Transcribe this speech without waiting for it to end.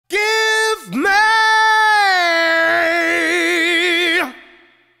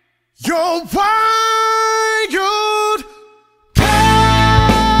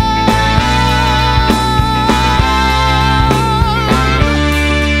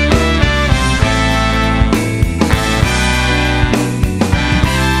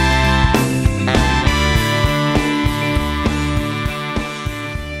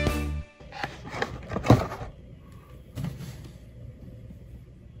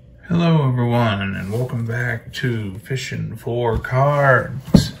everyone, and welcome back to Fishin' for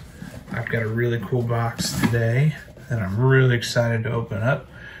Cards. I've got a really cool box today that I'm really excited to open up.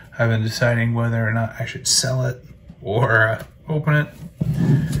 I've been deciding whether or not I should sell it or open it,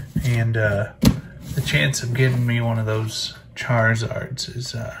 and the chance of getting me one of those Charizards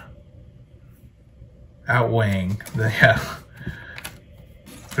is outweighing the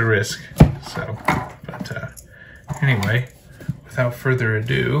risk. So, but anyway, without further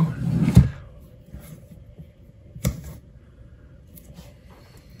ado,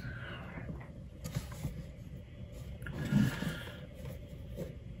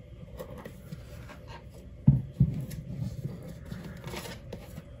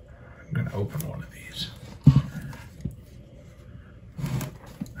 I'm gonna open one of these.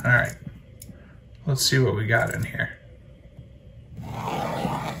 All right, let's see what we got in here.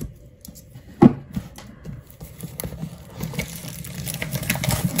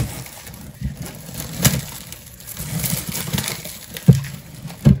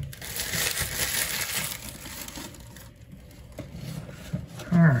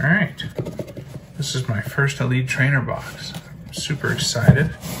 Alright, this is my first Elite Trainer box. I'm super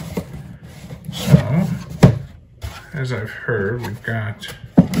excited. So, as I've heard, we've got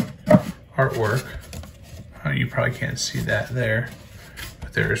artwork. You probably can't see that there,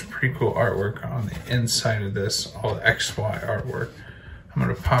 but there's pretty cool artwork on the inside of this, all the XY artwork. I'm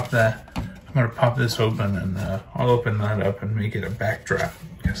gonna pop this open, and I'll open that up and make it a backdrop,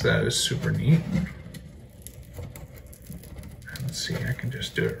 because that is super neat. Let's see, I can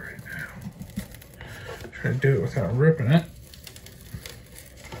just do it right now. Try to do it without ripping it.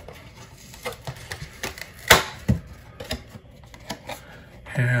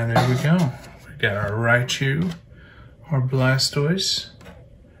 Yeah, there we go. We got our Raichu, our Blastoise,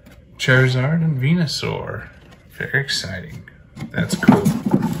 Charizard, and Venusaur. Very exciting. That's cool.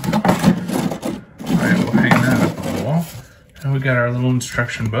 Alright, we'll hang that up on the wall. And we got our little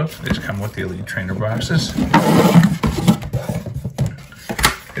instruction book. These come with the Elite Trainer boxes.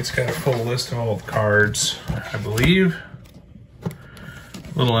 It's got a full list of all the cards, I believe. A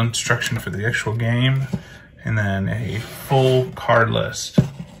little instruction for the actual game, and then a full card list.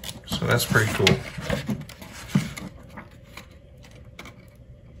 So that's pretty cool.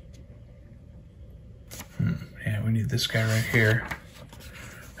 Yeah, we need this guy right here.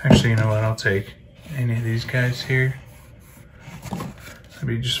 Actually, you know what? I'll take any of these guys here. That'd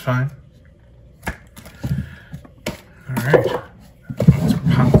be just fine. All right.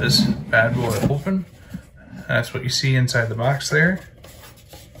 Pop this bad boy open. That's what you see inside the box there.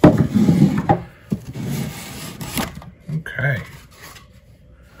 Okay.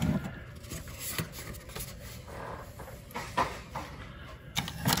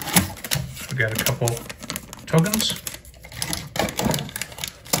 We got a couple tokens,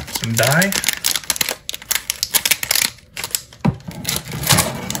 some die.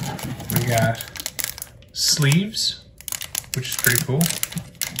 We got sleeves, which is pretty cool.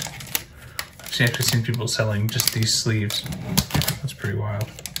 I've actually seen people selling just these sleeves. That's pretty wild.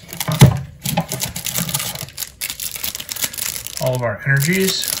 All of our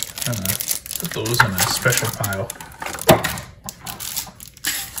energies. Put those in a special pile.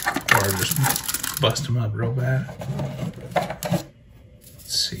 Or just bust them up real bad.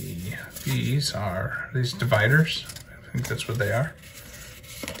 Let's see. These are dividers. I think that's what they are.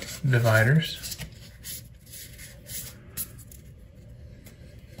 Dividers.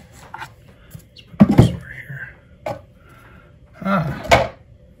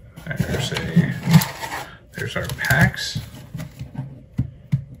 There's our packs.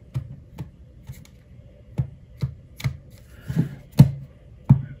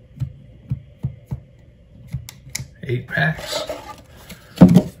 Eight packs.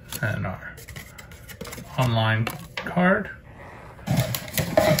 And our online card.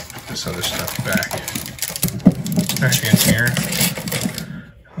 Put this other stuff back in here.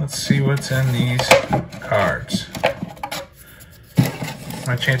 Let's see what's in these cards.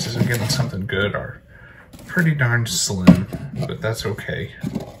 My chances of getting something good are pretty darn slim, but that's okay.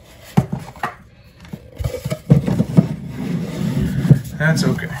 That's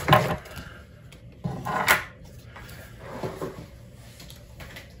okay.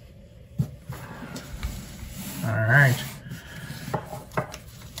 All right.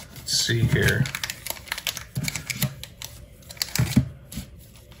 Let's see here.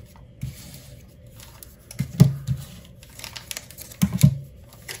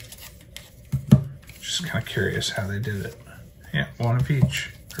 Kind of curious how they did it. Yeah, one of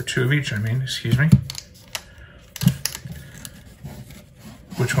each, or two of each, I mean, excuse me.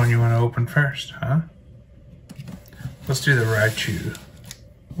 Which one you want to open first, huh? Let's do the Raichu.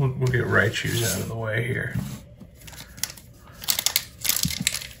 we'll get Raichus out of the way here.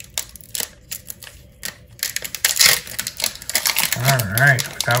 Alright,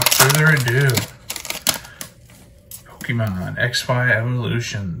 without further ado, Pokemon XY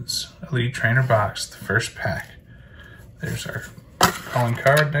Evolutions Elite Trainer Box, the first pack. There's our calling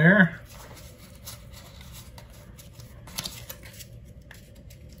card there.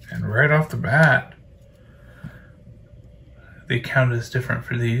 And right off the bat, they count as different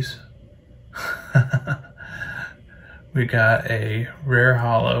for these. We got a rare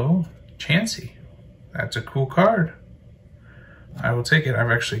holo Chansey. That's a cool card. I will take it.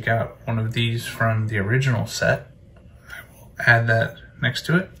 I've actually got one of these from the original set. I will add that next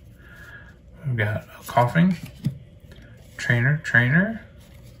to it. We've got a Coughing, Trainer,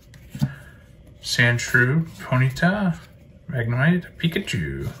 Sandshrew, Ponyta, Magnemite,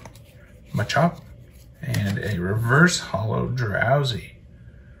 Pikachu, Machop, and a reverse holo Drowsy.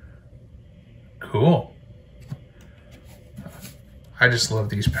 Cool. I just love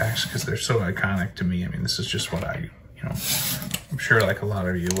these packs because they're so iconic to me. I mean, this is just what I, I'm sure like a lot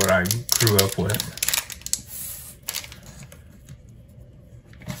of you, what I grew up with.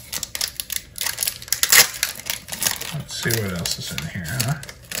 Let's see what else is in here, huh?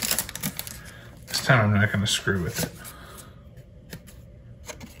 This time I'm not going to screw with it.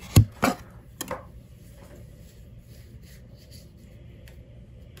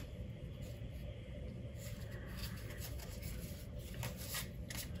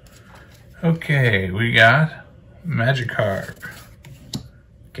 Okay, we got Magikarp,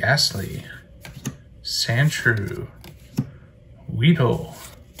 Ghastly, Sandshrew, Weedle,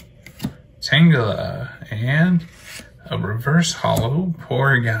 Tangela, and a reverse holo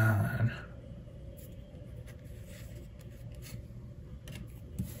Porygon.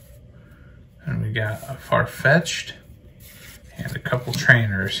 And we got a Farfetch'd and a couple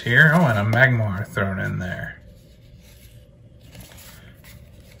trainers here. Oh, and a Magmar thrown in there.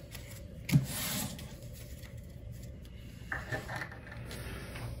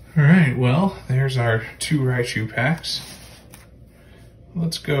 Alright, well, there's our 2 Raichu packs.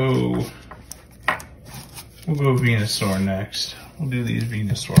 Let's go, we'll go Venusaur next. We'll do these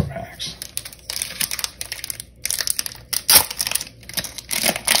Venusaur packs.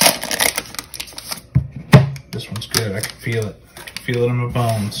 This one's good, I can feel it. I can feel it in my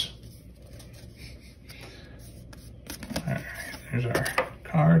bones. Alright, there's our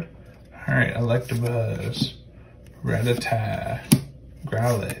card. Alright, Electabuzz, Rattata,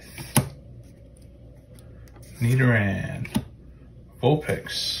 Growlithe, Nidoran,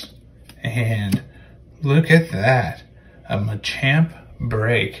 Vulpix, and look at that, a Machamp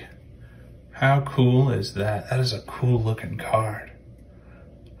Break. How cool is that? That is a cool looking card.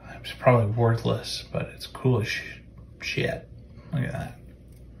 It's probably worthless, but it's cool as shit. Look at that.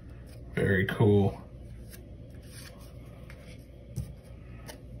 Very cool.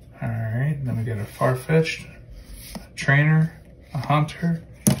 Alright, then we got a Farfetch'd, a Trainer, a Haunter,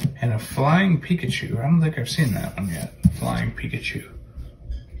 and a Flying Pikachu. I don't think I've seen that one yet. Flying Pikachu.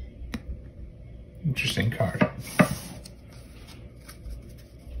 Interesting card.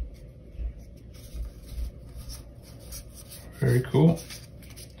 Very cool.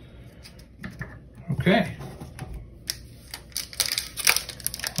 Okay.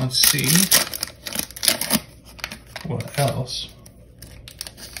 Let's see what else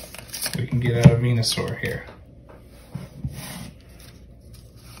we can get out of Venusaur here.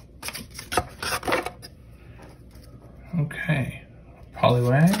 Okay,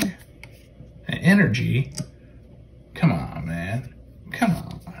 Poliwag, an Energy, come on man, come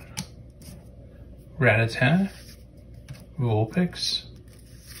on. Rattata, Vulpix,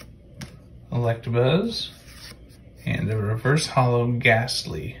 Electabuzz, and a reverse holo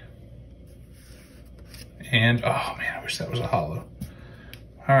Ghastly. And, oh man, I wish that was a holo.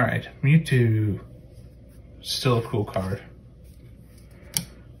 Alright, Mewtwo, still a cool card.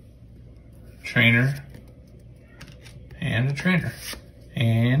 Trainer, and a Trainer,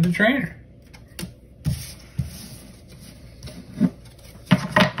 and a Trainer.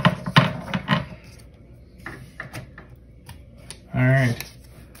 Alright.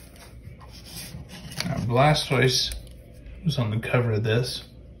 Now Blastoise was on the cover of this.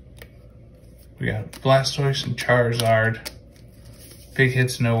 We got Blastoise and Charizard. Big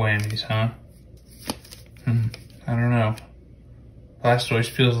hits, no whammies, huh? I don't know. Blastoise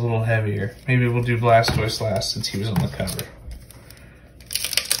feels a little heavier. Maybe we'll do Blastoise last since he was on the cover.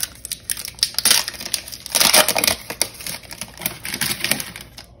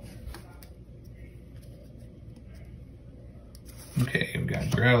 Okay, we got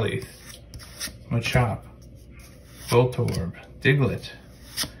Growlithe, Machop, Voltorb, Diglett,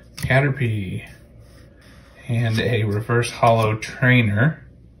 Caterpie, and a reverse holo trainer,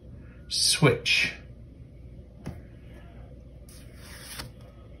 Switch.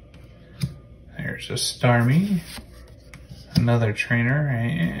 There's a Starmie, another trainer,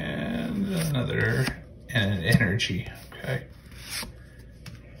 and another and an energy. Okay.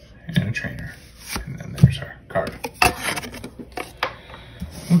 And a trainer. And then there's our card.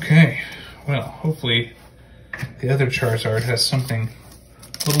 Okay. Well, hopefully the other Charizard has something a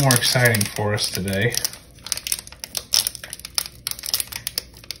little more exciting for us today.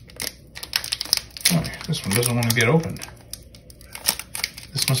 Oh, this one doesn't want to get opened.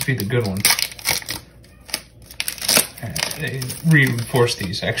 This must be the good one. And they reinforce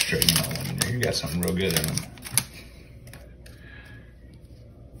these extra, you know, when you got something real good in them.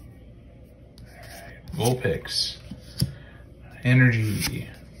 Alright, Vulpix, Energy,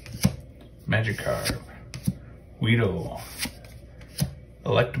 Magikarp, Weedle,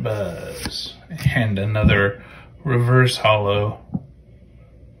 Electabuzz, and another reverse holo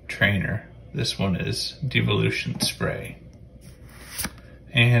trainer. This one is Devolution Spray.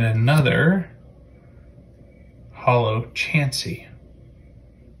 And another holo Chansey.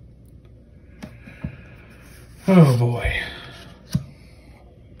 Oh boy.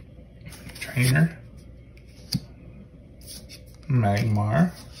 Trainer.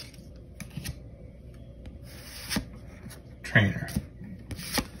 Magmar. Trainer.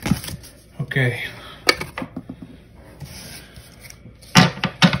 Okay.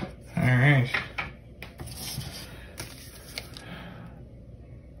 Alright.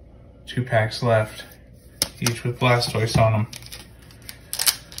 2 packs left, each with Blastoise on them.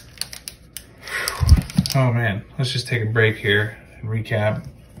 Oh man, let's just take a break here and recap,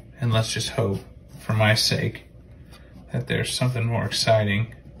 and let's just hope, for my sake, that there's something more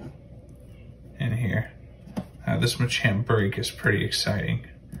exciting in here. This Machamp break is pretty exciting.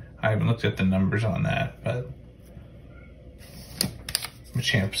 I haven't looked at the numbers on that, but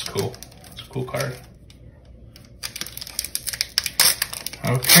Machamp's cool. It's a cool card.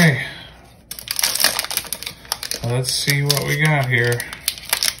 Okay. Let's see what we got here.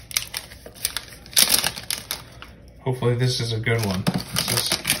 Hopefully this is a good one.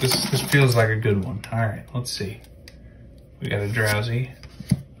 This feels like a good one. All right, let's see. We got a Drowsy,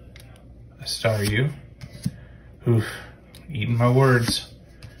 a Staryu, oof, eating my words,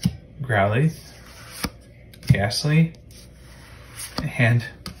 Growlithe, Ghastly, and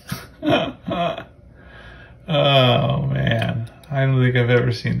oh man, I don't think I've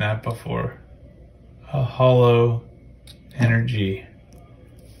ever seen that before. A holo energy.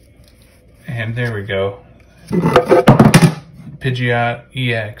 And there we go. Pidgeot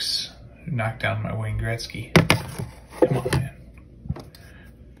EX. Knocked down my Wayne Gretzky. Come on, man.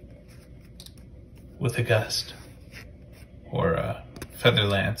 With a gust. Or a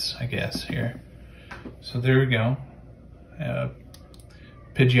Featherlance, I guess, here. So there we go.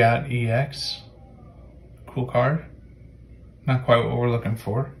 Pidgeot EX. Cool card. Not quite what we're looking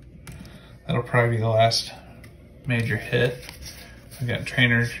for. That'll probably be the last major hit. We got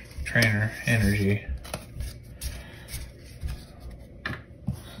Trainer, Energy.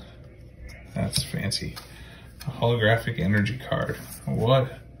 That's fancy. A holographic energy card. What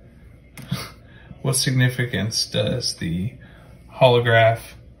significance does the holograph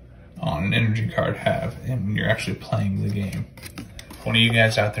on an energy card have and when you're actually playing the game? If one of you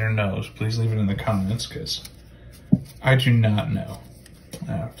guys out there knows, please leave it in the comments, because I do not know.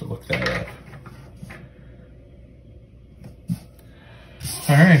 I have to look that up.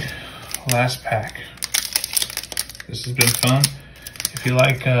 All right, last pack. This has been fun. If you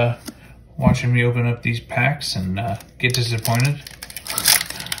like watching me open up these packs and get disappointed,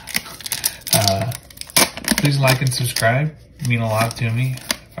 please like and subscribe. It'd mean a lot to me.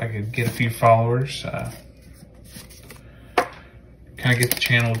 If I could get a few followers, kind of get the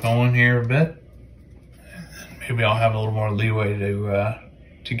channel going here a bit. Maybe I'll have a little more leeway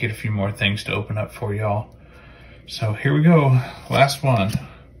to get a few more things to open up for y'all. So here we go, last one.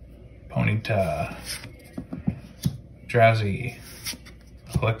 Ponyta, Drowsy,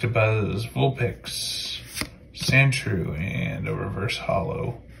 Electabuzz, Vulpix, Sandshrew, and a reverse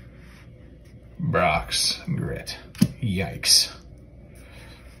holo Brox Grit. Yikes.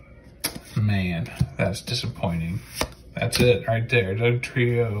 Man, that's disappointing. That's it right there.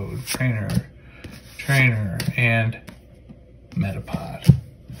 Dugtrio, Trainer, and Metapod.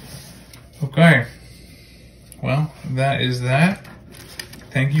 Okay. Well, that is that.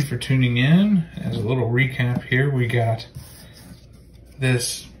 Thank you for tuning in. As a little recap here, we got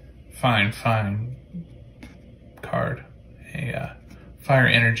this fine card. A Fire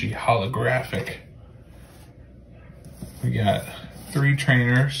Energy holographic. We got 3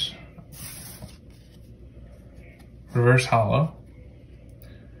 trainers, reverse hollow,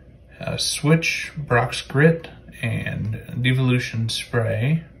 a switch, Brock's Grit, and Devolution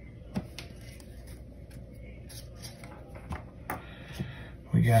Spray.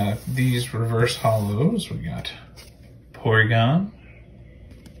 We got these reverse hollows. We got Porygon,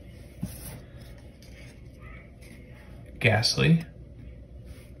 Ghastly,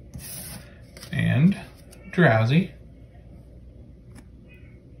 and Drowsy.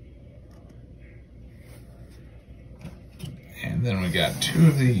 And then we got 2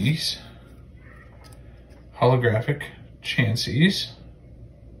 of these holographic Chanseys.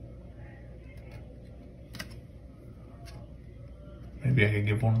 Maybe I could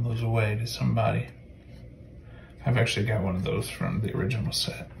give one of those away to somebody. I've actually got one of those from the original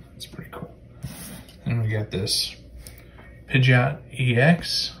set. It's pretty cool. And we got this Pidgeot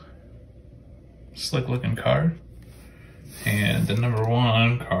EX. Slick looking card. And the number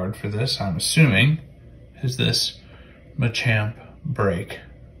 1 card for this, I'm assuming, is this Machamp Break,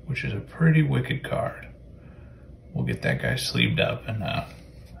 which is a pretty wicked card. We'll get that guy sleeved up. And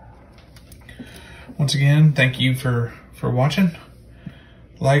once again, thank you for watching.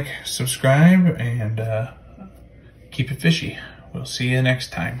 Like, subscribe, and keep it fishy. We'll see you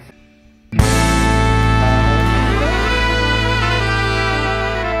next time.